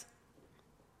first.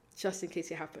 Just in case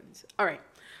it happens. All right.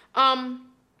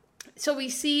 So we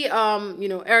see,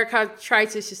 Erica try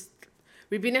to just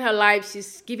rebuilding her life.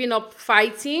 She's giving up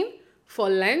fighting for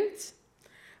Lent.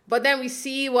 But then we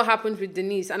see what happens with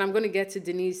Denise. And I'm going to get to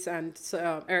Denise and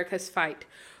Erica's fight.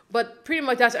 But pretty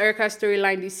much that's Erica's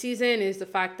storyline this season is the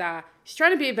fact that she's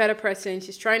trying to be a better person.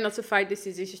 She's trying not to fight this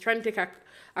season. She's trying to take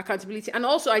accountability. And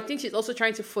also, I think she's also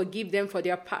trying to forgive them for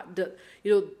their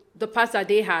the past that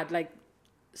they had, like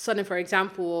Sutton, for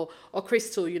example, or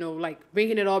Crystal, like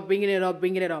bringing up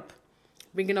the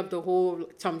whole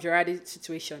Tom Girardi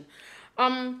situation.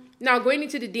 Now going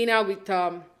into the dinner with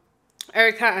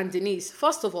Erica and Denise.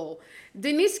 First of all,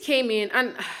 Denise came in,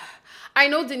 and I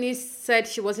know Denise said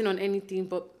she wasn't on anything,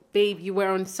 but babe, you were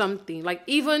on something. Like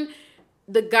even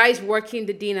the guys working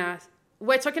the dinner,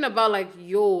 we're talking about like,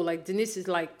 like Denise is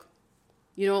like,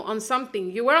 on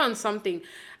something. You were on something.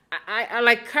 I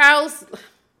like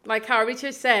how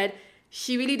Richard said,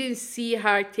 she really didn't see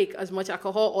her take as much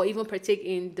alcohol or even partake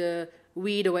in the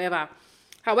weed or whatever.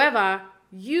 However,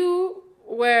 you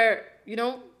were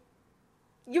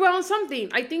on something.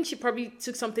 I think she probably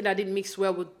took something that didn't mix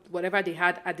well with whatever they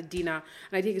had at the dinner.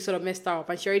 And I think it sort of messed her up.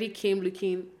 And she already came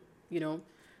looking,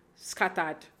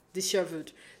 scattered,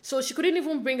 disheveled. So she couldn't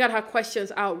even bring out her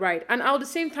questions outright. And at the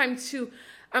same time, too,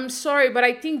 I'm sorry, but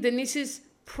I think Denise's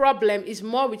problem is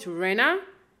more with Rena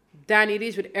than it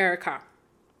is with Erica.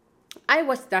 I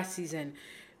watched that season.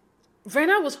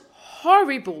 Rena was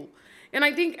horrible. And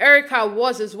I think Erica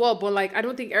was as well, but like I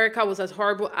don't think Erica was as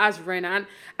horrible as Rena. And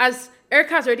as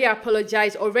Erica's already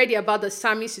apologized about the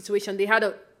Sammy situation, they had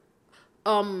a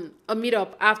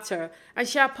meetup after, and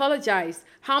she apologized.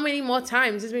 How many more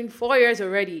times? It's been 4 years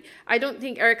already. I don't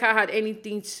think Erica had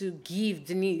anything to give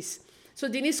Denise. So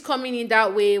Denise coming in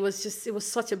that way it was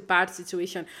such a bad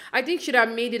situation. I think should have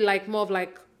made it like more of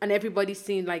like an everybody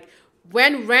scene, like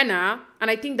when Rena, and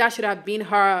I think that should have been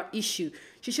her issue.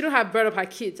 She shouldn't have brought up her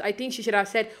kids. I think she should have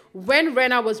said, when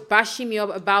Rena was bashing me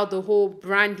up about the whole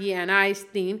Brandy and Ice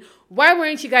thing, why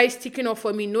weren't you guys sticking up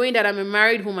for me knowing that I'm a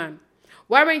married woman?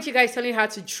 Why weren't you guys telling her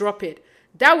to drop it?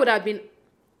 That would have been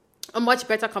a much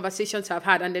better conversation to have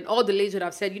had. And then all the ladies would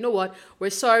have said, you know what, we're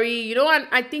sorry. And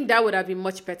I think that would have been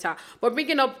much better. But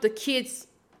bringing up the kids,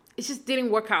 it just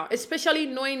didn't work out. Especially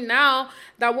knowing now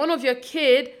that one of your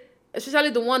kid,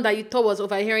 especially the one that you thought was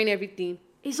overhearing everything,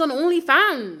 is on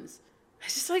OnlyFans.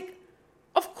 It's just like,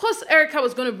 of course Erica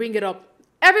was going to bring it up.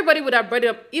 Everybody would have brought it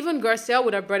up. Even Garcelle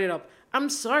would have brought it up. I'm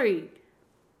sorry.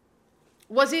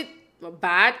 Was it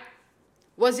bad?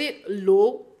 Was it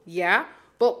low? Yeah.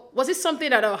 But was it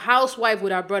something that a housewife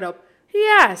would have brought up?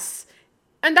 Yes.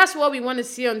 And that's what we want to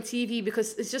see on TV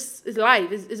because it's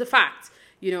live. It's a fact,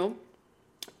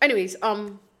 Anyways, I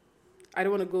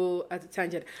don't want to go at a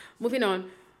tangent. Moving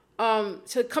on.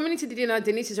 So coming into the dinner,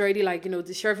 Denise is already like,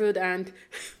 disheveled and...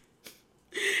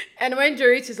 And when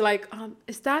Dorit is like,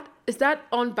 is that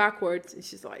on backwards? And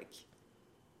she's like,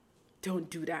 don't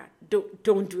do that.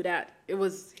 Don't do that. It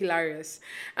was hilarious.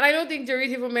 And I don't think Dorit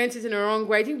even meant it in the wrong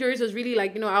way. I think Dorit was really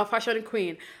like, our fashion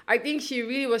queen. I think she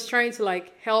really was trying to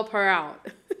like help her out.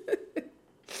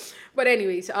 But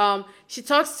anyways, she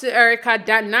talks to Erica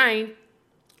that night,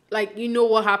 like,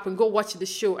 what happened. Go watch the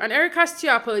show. And Erica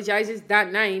still apologizes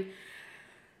that night.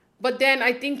 But then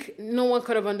I think no one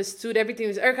could have understood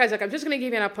everything. Erica's like, I'm just gonna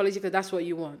give you an apology because that's what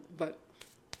you want. But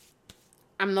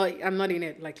I'm not in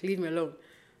it. Like, leave me alone.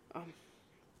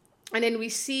 And then we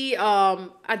see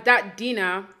at that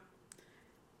dinner,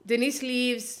 Denise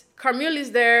leaves. Camille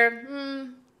is there.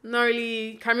 Not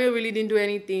really. Camille really didn't do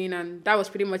anything, and that was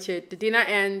pretty much it. The dinner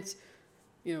ends.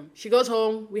 She goes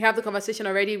home. We have the conversation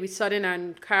already with Sudden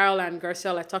and Carl and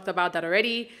Garcelle. I talked about that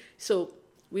already. So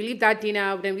we leave that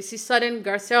dinner. Then we see Sudden,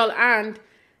 Garcelle, and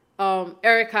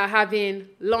Erica having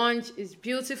lunch. It's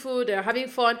beautiful. They're having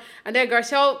fun. And then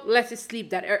Garcelle lets it sleep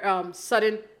that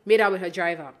Sudden made out with her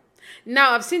driver.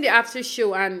 Now, I've seen the after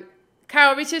show, and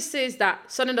Kyle Richards says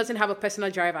that Sudden doesn't have a personal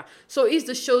driver. So he's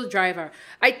the show's driver.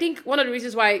 I think one of the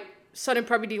reasons why Sudden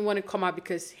probably didn't want to come out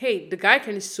because, hey, the guy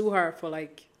can sue her for,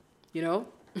 like,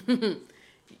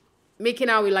 making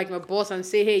out with, like, my boss and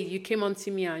say, hey, you came on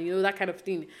to me and, that kind of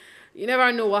thing. You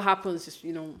never know what happens. Just,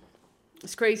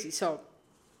 it's crazy. So,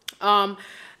 and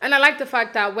I like the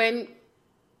fact that when,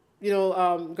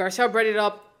 Garcelle brought it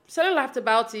up, Sudden laughed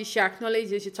about it. She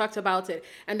acknowledged it. She talked about it.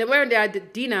 And then when they're at the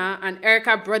dinner and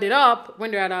Erica brought it up,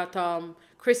 when they're at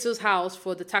Crystal's house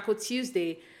for the Taco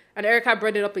Tuesday, and Erica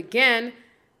brought it up again,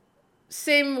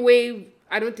 same way,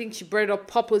 I don't think she brought it up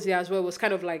purposely as well. It was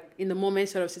kind of like in the moment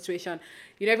sort of situation.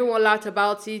 Everyone laughed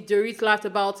about it. Dorit laughed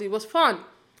about it. It was fun.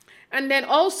 And then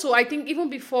also, I think even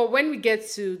before, when we get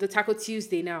to the Taco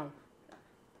Tuesday now,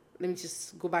 let me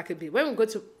just go back a bit. When we go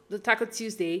to the Taco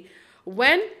Tuesday,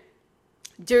 when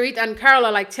Dorit and Carol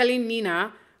are like telling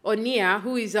Nia,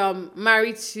 who is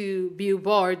married to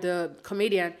Billboard, the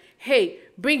comedian, hey,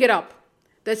 bring it up.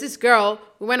 There's this girl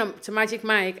who went up to Magic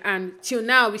Mike, and till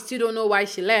now we still don't know why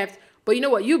she left. But you know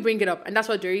what? You bring it up. And that's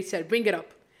what Dorit said. Bring it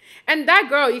up. And that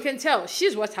girl, you can tell,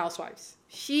 she's watched Housewives.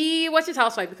 She watches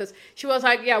Housewives because she was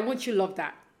like, yeah, wouldn't you love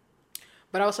that?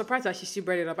 But I was surprised that she still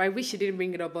brought it up. I wish she didn't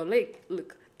bring it up. But like,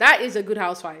 look, that is a good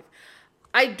housewife.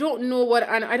 I don't know what,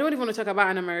 and I don't even want to talk about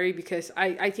Anna Marie because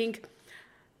I think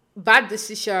bad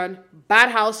decision, bad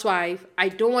housewife. I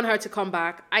don't want her to come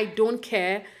back. I don't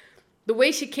care. The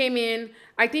way she came in,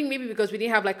 I think maybe because we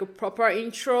didn't have like a proper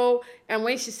intro. And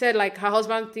when she said like her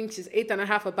husband thinks she's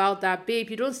 8.5 about that, babe,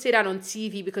 you don't say that on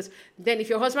TV because then if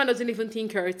your husband doesn't even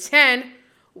think you're a 10,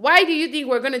 why do you think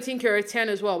we're going to think you're a 10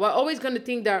 as well? We're always going to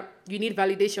think that you need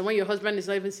validation when your husband is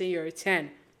not even saying you're a 10.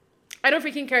 I don't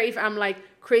freaking care if I'm like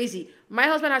crazy. My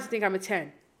husband has to think I'm a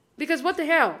 10. Because what the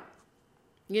hell?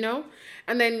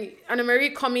 And then Anna Marie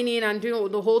coming in and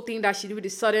doing the whole thing that she did with the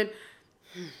Sudden.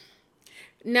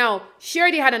 Now, she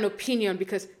already had an opinion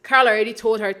because Carl already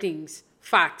told her things,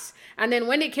 facts. And then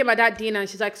when they came at that dinner,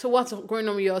 she's like, so what's going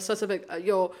on with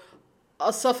your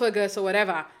esophagus or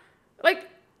whatever? Like,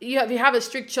 if you have a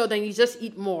strict child, then you just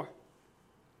eat more.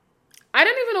 I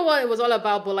don't even know what it was all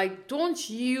about, but like, don't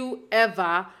you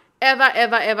ever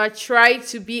try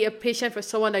to be a patient for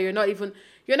someone that you're not even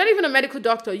a medical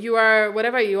doctor. You are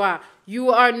whatever you are. You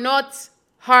are not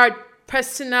her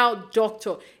personal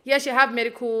doctor. Yes, you have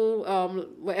medical,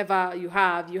 whatever you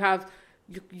have.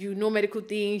 You know medical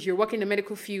things. You're working in the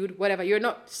medical field, whatever. You're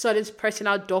not Sudden's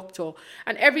personal doctor.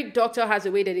 And every doctor has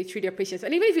a way that they treat their patients.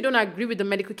 And even if you don't agree with the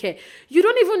medical care, you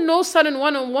don't even know Sudden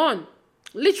one-on-one.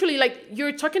 Literally, like,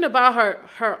 you're talking about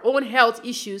her own health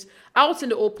issues out in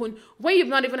the open when you've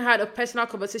not even had a personal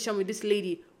conversation with this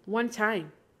lady one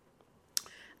time.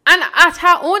 And at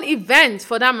her own event,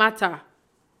 for that matter.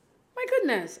 My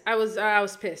goodness, I was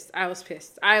pissed.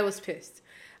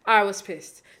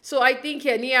 So I think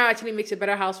Nia actually makes a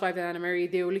better housewife than Anna Marie.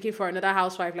 They were looking for another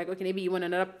housewife, like, okay, maybe you want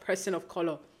another person of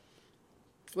color.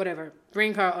 Whatever,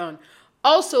 bring her on.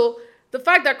 Also, the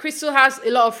fact that Crystal has a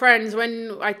lot of friends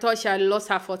when I thought she had lost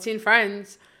her 14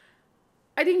 friends,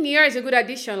 I think Nia is a good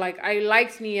addition. Like, I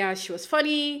liked Nia. She was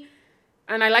funny.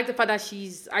 And I like the fact that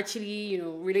she's actually,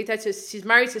 she's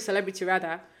married to a celebrity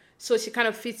rather. So she kind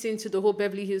of fits into the whole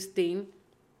Beverly Hills thing.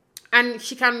 And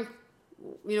she can,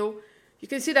 you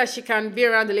can see that she can be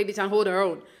around the ladies and hold her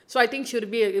own. So I think she would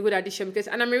be a good addition because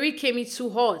Anna Marie came in too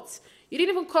hot. You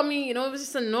didn't even come in, it was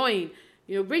just annoying.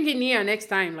 Bring in Nia next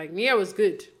time. Like, Nia was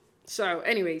good. So,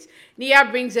 anyways, Nia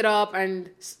brings it up and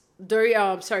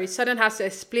Sudden has to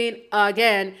explain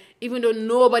again, even though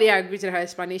nobody agreed with her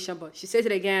explanation, but she says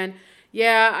it again.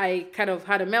 Yeah, I kind of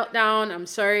had a meltdown. I'm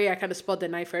sorry. I kind of spoiled the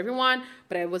night for everyone,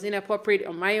 but it was inappropriate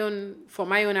for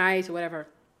my own eyes or whatever.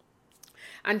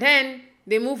 And then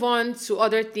they move on to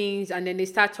other things, and then they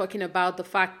start talking about the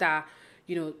fact that,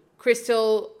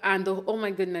 Crystal and oh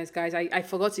my goodness, guys, I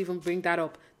forgot to even bring that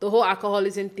up. The whole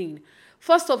alcoholism thing.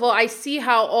 First of all, I see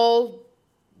how all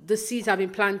the seeds have been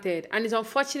planted, and it's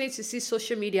unfortunate to see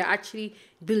social media actually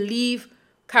believe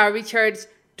Carl Richards,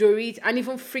 Dorit, and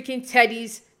even freaking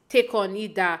Teddy's take on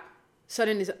it that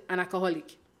Sudden is an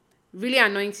alcoholic. Really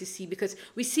annoying to see, because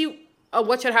we see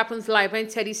Watch What Happens Live when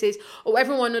Teddy says, oh,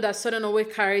 everyone know that Sudden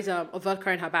always carries a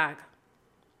vodka in her bag.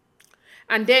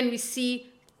 And then we see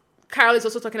Carol is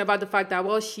also talking about the fact that,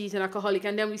 well, she's an alcoholic.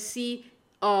 And then we see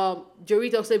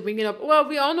Dorit also bringing up, well,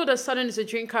 we all know that Sudden is a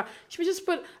drinker. She would just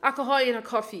put alcohol in her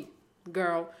coffee.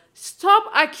 Girl,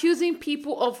 stop accusing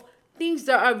people of things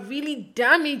that are really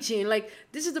damaging. Like,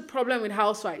 this is the problem with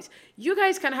Housewives. You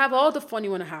guys can have all the fun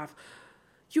you want to have.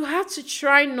 You have to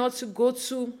try not to go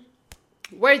to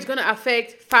where it's going to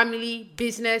affect family,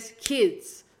 business,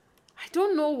 kids. I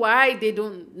don't know why they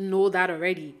don't know that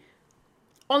already.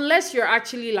 Unless you're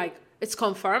actually like, it's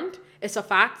confirmed, it's a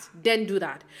fact, then do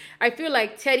that. I feel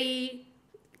like Teddy,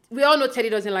 we all know Teddy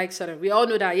doesn't like Sudden. We all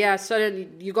know that, yeah,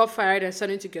 Sudden, you got fired and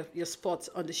Sudden took your spot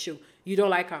on the show. You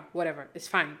don't like her, whatever, it's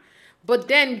fine. But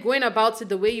then going about it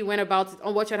the way you went about it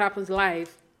on Watch What Happens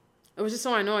Live, it was just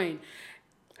so annoying.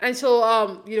 And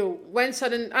so, when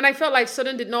Sudden, and I felt like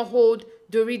Sudden did not hold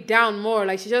Dorit down more.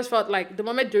 Like, she just felt like the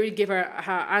moment Dorit gave her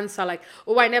answer, like,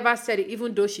 oh, I never said it,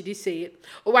 even though she did say it.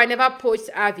 Oh, I never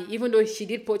poached Avi, even though she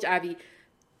did poach Avi.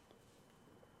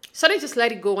 Sudden just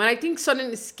let it go. And I think Sudden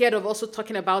is scared of also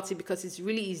talking about it because it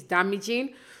really is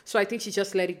damaging. So I think she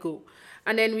just let it go.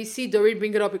 And then we see Dorit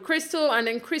bring it up with Crystal. And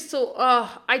then Crystal,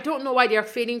 I don't know why they're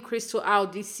fading Crystal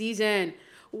out this season.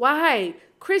 Why?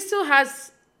 Crystal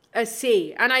has a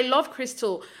say. And I love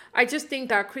Crystal. I just think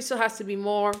that Crystal has to be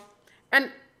more, and,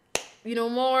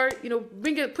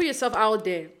 put yourself out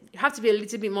there. You have to be a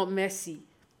little bit more messy.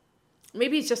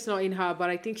 Maybe it's just not in her, but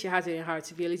I think she has it in her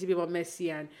to be a little bit more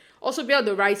messy and also be on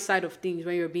the right side of things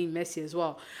when you're being messy as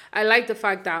well. I like the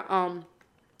fact that,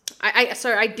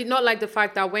 I did not like the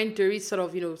fact that when Dorit sort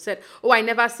of, said, oh, I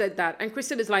never said that. And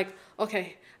Kristen is like,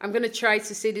 okay, I'm going to try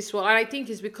to say this well. And I think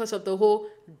it's because of the whole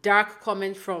dark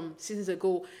comment from seasons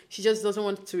ago. She just doesn't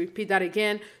want to repeat that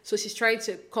again. So she's trying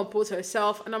to compose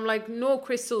herself. And I'm like, no,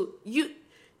 Crystal, you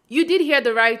did hear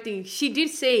the right thing. She did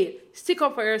say it. Stick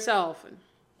up for yourself. And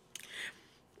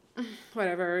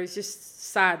whatever. It's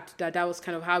just sad that was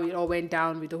kind of how it all went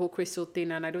down with the whole Crystal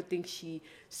thing. And I don't think she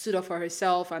stood up for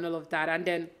herself and all of that. And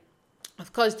then,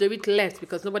 of course, Dorit left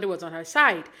because nobody was on her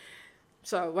side.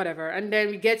 So whatever. And then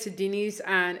we get to Denise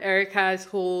and Erica's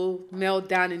whole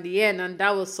meltdown in the end. And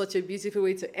that was such a beautiful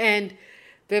way to end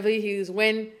Beverly Hills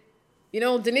when,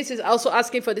 Denise is also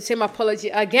asking for the same apology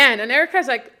again. And Erica's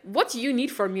like, what do you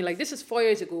need from me? Like, this is 4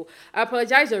 years ago. I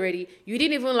apologized already. You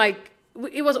didn't even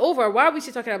it was over. Why are we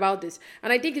still talking about this?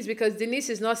 And I think it's because Denise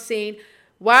is not saying,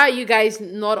 why are you guys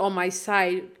not on my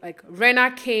side? Like,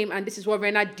 Rena came and this is what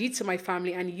Rena did to my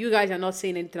family and you guys are not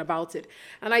saying anything about it.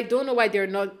 And I don't know why they're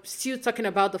not still talking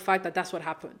about the fact that that's what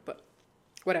happened. But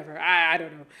whatever. I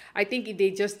don't know. I think if they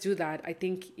just do that, I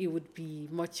think it would be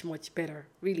much, much better.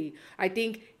 Really. I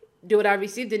think they would have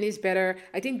received Denise better.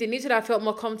 I think Denise would have felt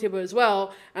more comfortable as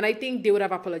well. And I think they would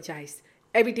have apologized.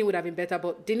 Everything would have been better.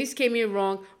 But Denise came in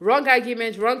wrong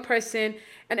argument, wrong person.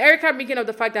 And Erica bringing up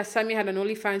the fact that Sammy had an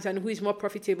OnlyFans and who is more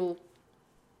profitable.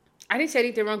 I didn't say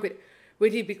anything wrong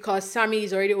with it because Sammy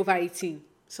is already over 18.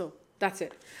 So that's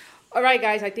it. All right,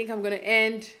 guys. I think I'm going to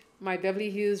end my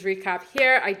Beverly Hills recap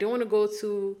here. I don't want to go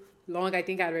too long. I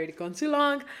think I've already gone too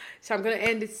long. So I'm going to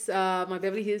end this my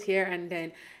Beverly Hills here and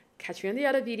then catch you in the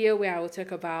other video where I will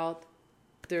talk about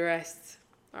the rest.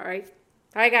 All right.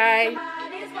 Bye, guys.